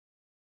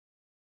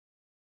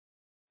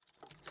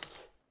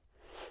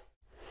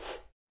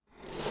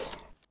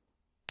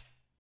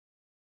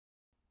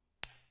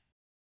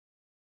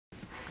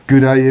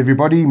Good day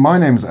everybody, my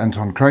name is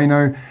Anton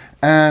Krynauw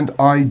and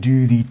I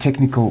do the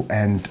technical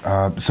and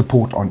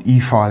support on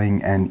eFiling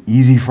and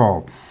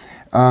SARS.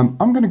 I'm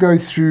going to go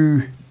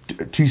through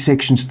two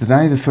sections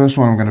today. The first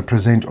one I'm going to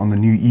present on the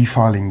new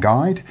eFiling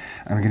guide,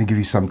 and I'm going to give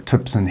you some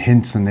tips and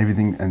hints and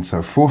everything and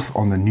so forth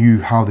on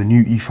how the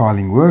new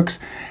eFiling works.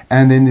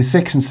 And then the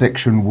second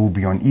section will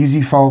be on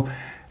SARS.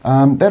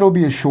 That'll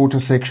be a shorter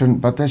section,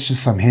 but that's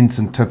just some hints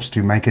and tips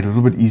to make it a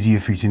little bit easier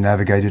for you to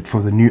navigate it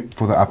for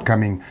the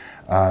upcoming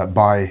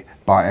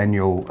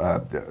biannual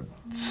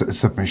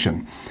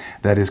submission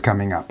that is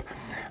coming up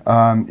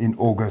in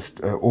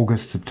August,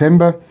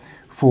 September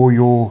for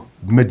your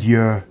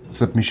mid-year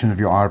submission of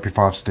your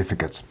IRP5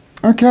 certificates.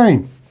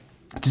 Okay,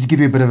 to give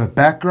you a bit of a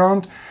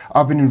background,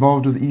 I've been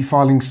involved with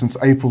eFiling since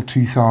April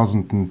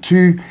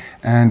 2002,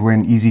 and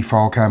when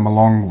eFile came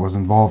along, was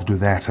involved with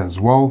that as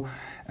well.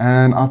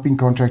 And I've been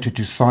contracted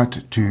to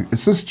site to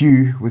assist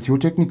you with your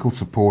technical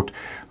support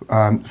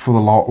for the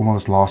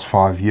almost last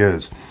 5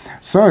 years.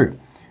 So,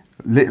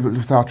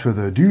 without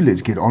further ado,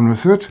 let's get on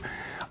with it.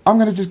 I'm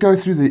going to just go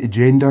through the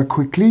agenda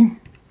quickly.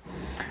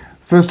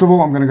 First of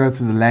all, I'm going to go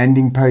through the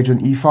landing page on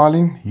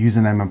eFiling,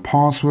 username and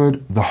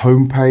password, the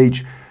home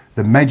page,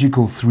 the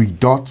magical 3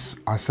 dots.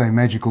 I say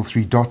magical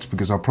 3 dots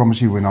because I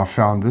promise you when I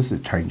found this,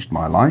 it changed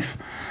my life.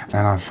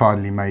 And I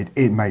finally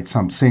made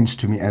some sense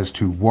to me as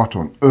to what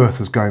on earth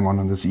is going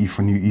on this new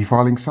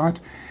eFiling site.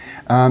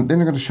 Then I'm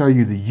going to show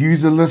you the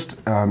user list.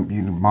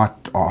 You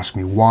might ask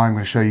me why I'm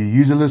going to show you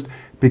user list,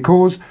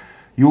 because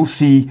you'll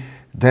see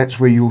that's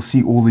where you'll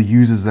see all the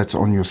users that's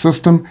on your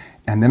system.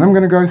 And then I'm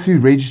going to go through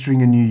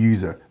registering a new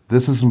user.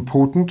 This is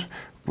important,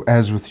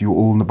 as with you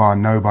all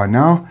know by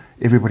now.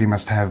 Everybody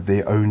must have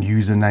their own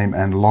username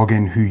and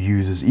login who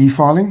uses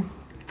eFiling.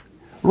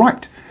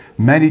 Right,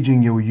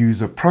 managing your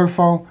user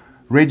profile,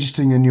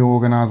 registering a new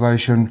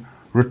organization,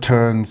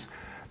 returns,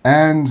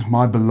 and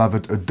my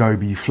beloved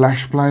Adobe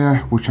Flash Player,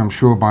 which I'm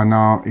sure by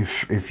now,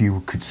 if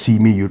you could see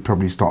me, you'd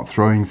probably start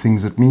throwing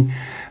things at me,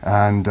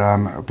 and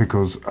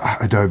because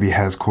Adobe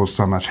has caused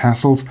so much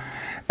hassles.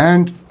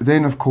 And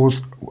then, of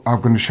course,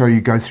 I'm going to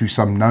go through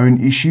some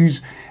known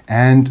issues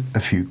and a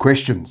few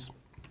questions.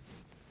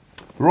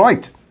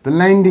 Right, the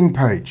landing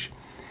page.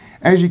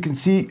 As you can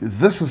see,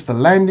 this is the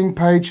landing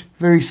page.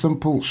 Very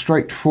simple,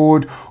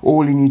 straightforward.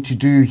 All you need to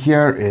do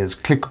here is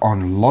click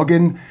on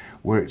login,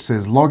 where it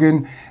says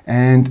login,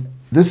 and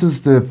this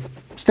is the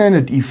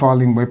standard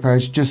eFiling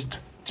webpage, just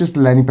the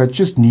landing page,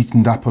 just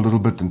neatened up a little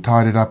bit and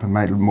tidied up and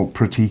made it more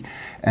pretty.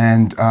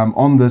 And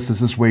on this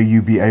is where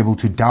you'll be able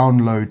to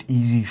download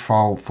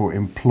SARS for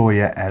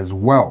Employer as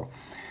well.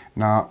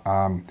 Now,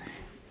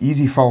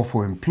 SARS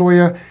for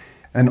Employer,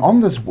 and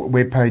on this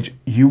webpage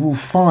you will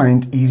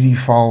find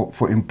SARS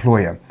for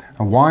Employer.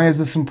 And why is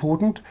this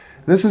important?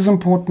 This is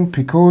important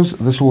because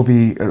this is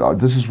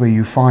where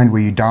you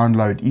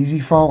download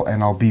eFiling,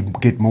 and I'll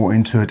get more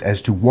into it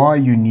as to why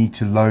you need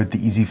to load the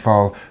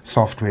eFiling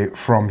software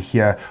from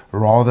here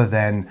rather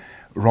than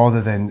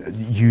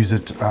use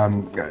the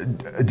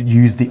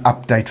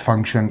update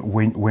function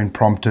when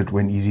prompted,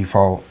 when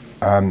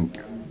eFiling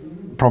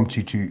prompts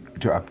you to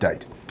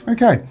update.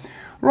 Okay,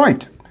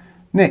 right.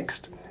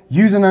 Next,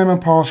 username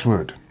and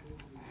password.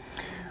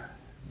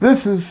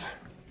 This is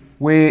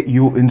where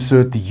you'll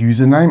insert the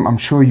username. I'm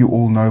sure you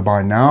all know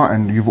by now,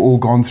 and you've all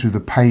gone through the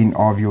pain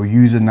of your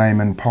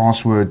username and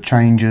password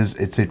changes,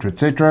 etc.,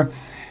 etc.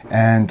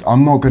 And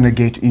I'm not going to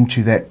get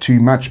into that too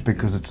much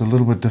because it's a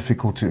little bit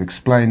difficult to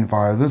explain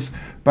via this.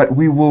 But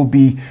we will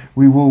be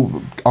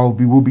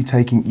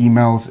taking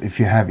emails if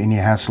you have any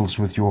hassles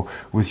with your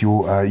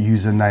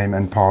username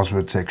and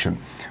password section.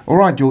 All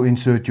right, you'll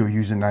insert your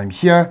username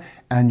here,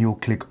 and you'll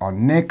click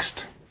on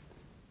next.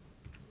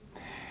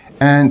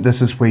 And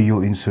this is where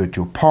you'll insert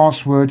your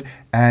password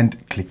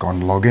and click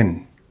on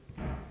login.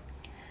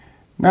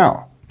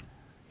 Now,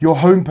 your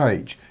home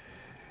page.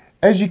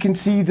 As you can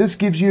see, this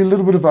gives you a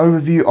little bit of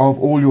overview of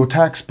all your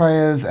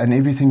taxpayers and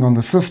everything on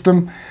the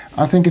system.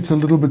 I think it's a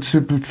little bit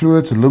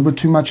superfluous, it's a little bit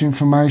too much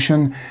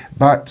information,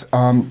 but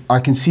I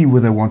can see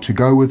where they want to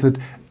go with it.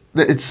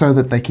 It's so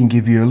that they can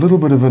give you a little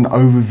bit of an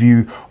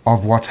overview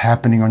of what's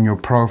happening on your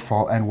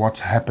profile and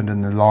what's happened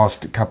in the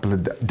last couple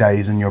of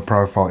days in your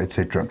profile,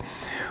 etc.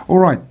 All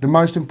right, the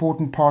most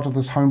important part of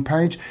this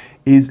homepage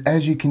is,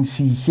 as you can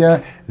see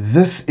here,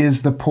 this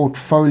is the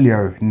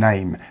portfolio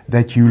name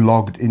that you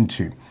logged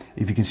into.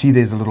 If you can see,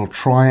 there's a little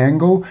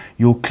triangle.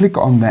 You'll click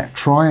on that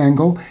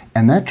triangle,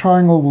 and that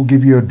triangle will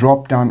give you a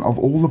drop down of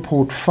all the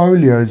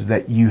portfolios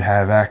that you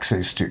have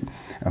access to.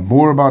 And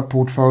more about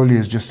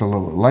portfolios just a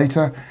little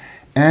later.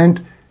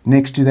 And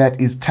next to that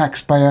is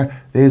taxpayer.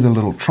 There's a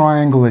little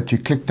triangle that you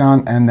click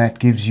down, and that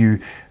gives you,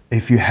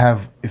 if you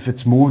have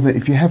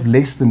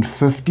less than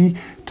 50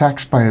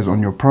 taxpayers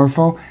on your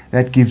profile,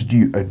 that gives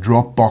you a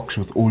drop box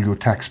with all your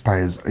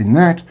taxpayers in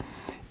that.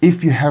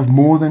 If you have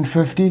more than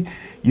 50,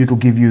 it'll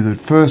give you the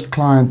first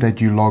client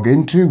that you log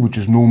into, which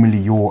is normally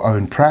your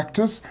own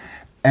practice,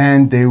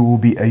 and there will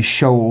be a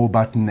show all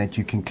button that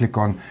you can click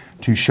on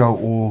to show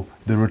all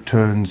the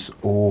returns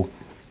or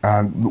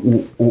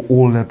or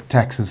all the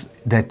taxes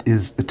that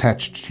is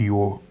attached to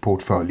your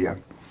portfolio.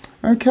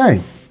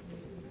 Okay.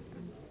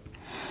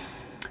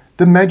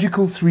 The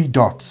magical 3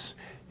 dots.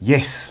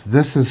 Yes,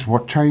 this is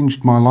what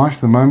changed my life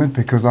the moment,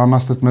 because I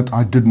must admit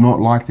I did not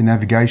like the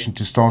navigation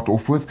to start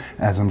off with,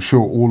 as I'm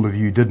sure all of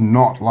you did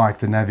not like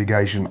the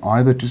navigation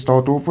either to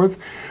start off with.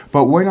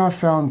 But when I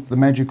found the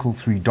magical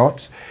 3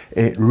 dots,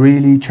 it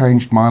really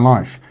changed my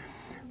life.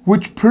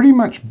 Which pretty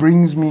much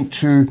brings me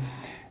to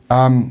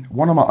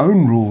one of my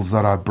own rules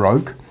that I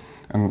broke.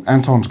 And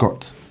Anton's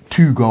got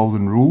 2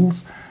 golden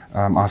rules.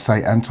 I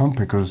say Anton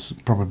because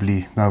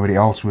probably nobody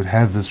else would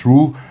have this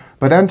rule.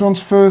 But Anton's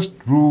first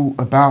rule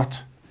about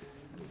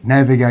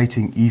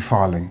navigating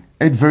eFiling,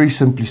 it very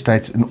simply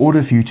states, in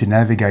order for you to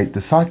navigate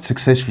the site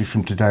successfully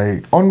from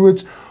today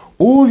onwards,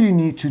 all you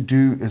need to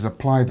do is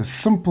apply the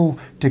simple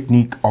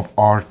technique of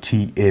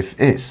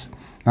RTFS.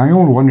 Now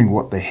you're wondering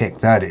what the heck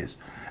that is.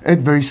 It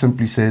very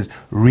simply says,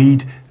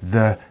 read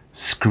the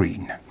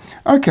screen.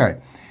 Okay,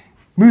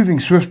 moving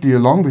swiftly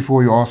along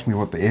before you ask me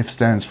what the F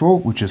stands for,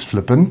 which is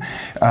flippin',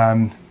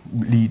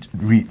 read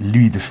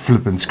the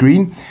flippin'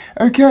 screen.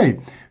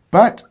 Okay,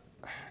 but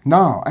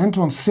now,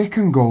 Anton's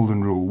second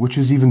golden rule, which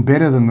is even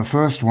better than the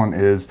first one,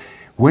 is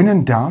when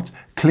in doubt,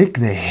 click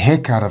the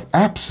heck out of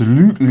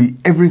absolutely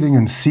everything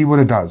and see what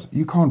it does.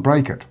 You can't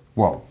break it.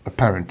 Well,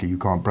 apparently you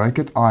can't break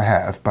it. I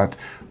have, but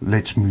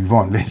let's move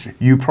on.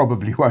 You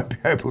probably won't be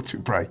able to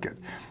break it.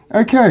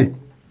 Okay.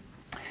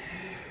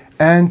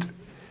 And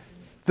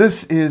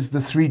this is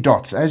the 3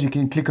 dots. As you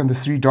can click on the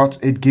 3 dots,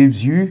 it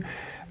gives you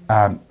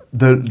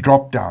the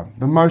drop down.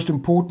 The most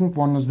important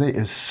one is there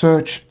is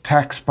search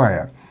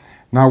taxpayer.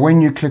 Now,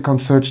 when you click on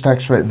search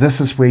taxpayer,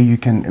 this is where you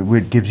can, where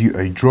it gives you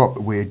a drop,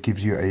 where it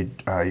gives you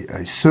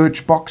a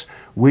search box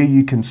where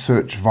you can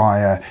search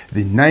via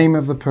the name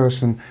of the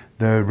person,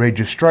 the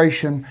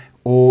registration,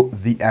 or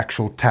the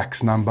actual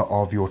tax number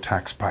of your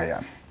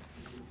taxpayer.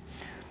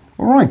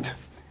 All right.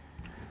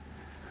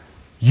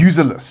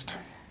 Userlist.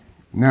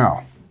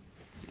 Now,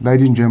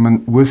 ladies and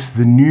gentlemen, with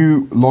the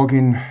new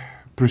login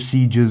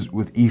procedures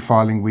with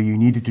eFiling where you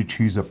needed to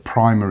choose a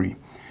primary,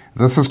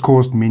 this has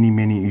caused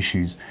many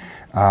issues.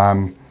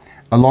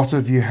 A lot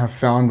of you have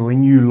found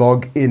when you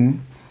log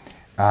in,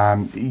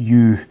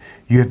 you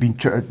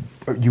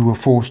were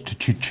forced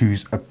to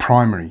choose a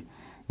primary.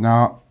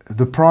 Now,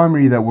 the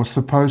primary that was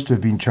supposed to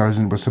have been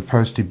chosen was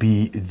supposed to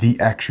be the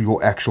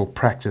actual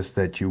practice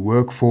that you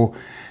work for,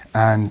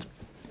 and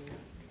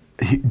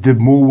the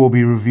more will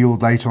be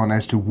revealed later on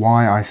as to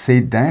why I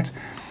said that,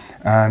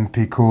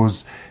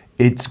 because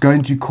it's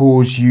going to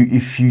cause you,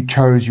 if you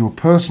chose your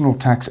personal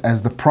tax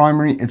as the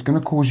primary, it's going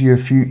to cause you a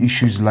few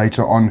issues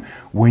later on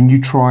when you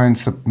try and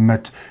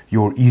submit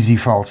your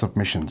SARS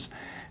submissions,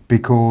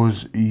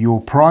 because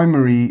your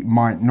primary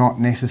might not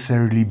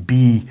necessarily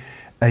be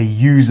a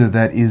user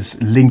that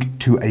is linked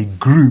to a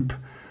group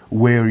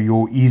where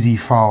your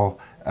SARS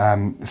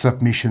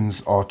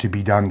submissions are to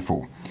be done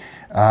for.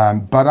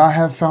 But I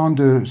have found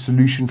a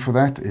solution for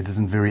that. It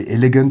isn't very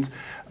elegant.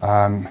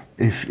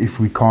 If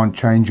we can't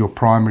change your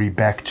primary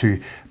back to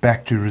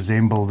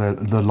resemble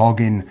the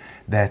login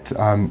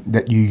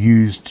that you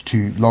used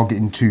to log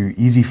into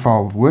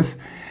eFiling with,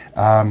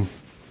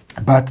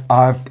 but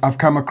I've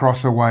come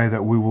across a way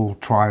that we will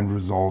try and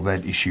resolve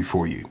that issue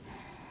for you.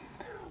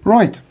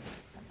 Right,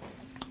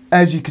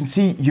 as you can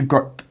see, you've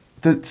got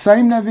the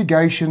same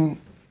navigation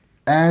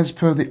as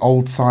per the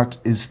old site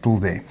is still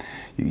there.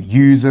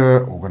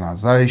 User,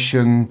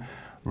 organization,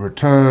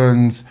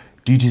 returns,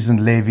 duties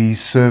and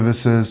levies,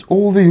 services,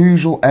 all the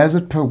usual as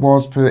it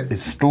was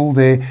is still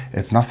there.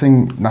 It's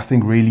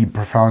nothing really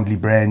profoundly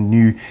brand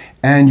new.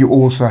 And you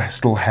also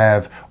still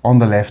have on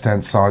the left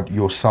hand side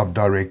your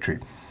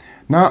subdirectory.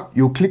 Now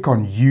you'll click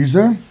on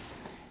user,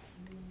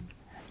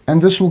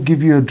 and this will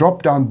give you a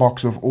drop down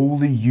box of all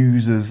the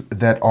users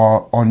that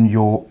are on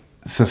your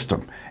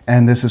system.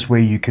 And this is where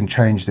you can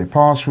change their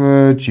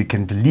passwords, you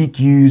can delete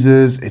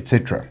users,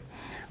 etc.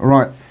 All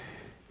right.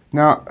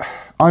 Now,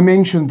 I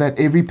mentioned that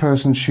every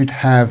person should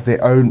have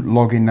their own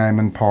login name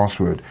and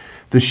password.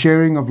 The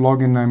sharing of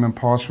login name and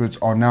passwords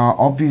are now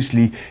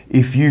obviously,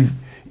 if you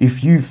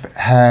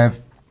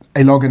have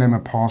a login name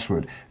and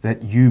password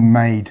that you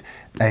made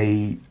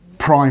a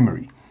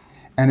primary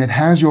and it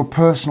has your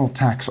personal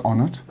tax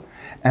on it,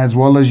 as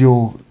well as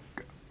your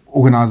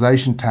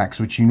organization tax,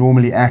 which you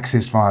normally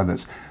access via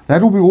this,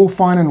 that will be all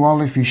fine and well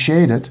if you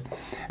shared it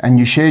and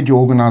you shared your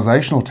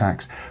organizational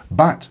tax,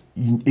 but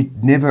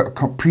it never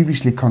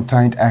previously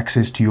contained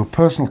access to your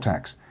personal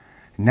tax.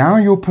 Now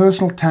your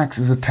personal tax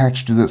is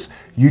attached to this.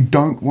 You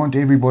don't want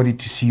everybody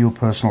to see your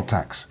personal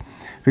tax,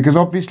 because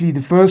obviously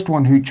the first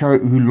one who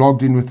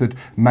logged in with it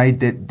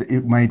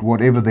made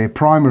whatever their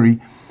primary,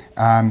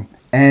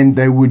 and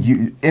they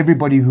would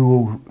everybody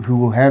who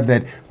will have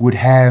that would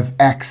have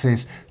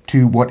access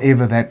to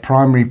whatever that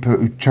primary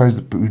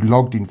who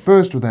logged in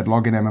first with that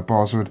login name and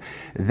password.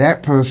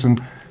 That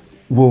person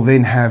will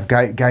then have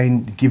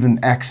given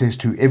access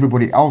to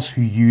everybody else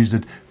who used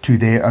it to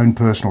their own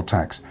personal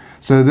tax.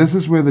 So this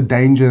is where the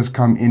dangers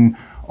come in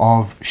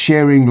of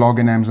sharing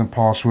login names and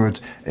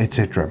passwords,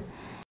 etc.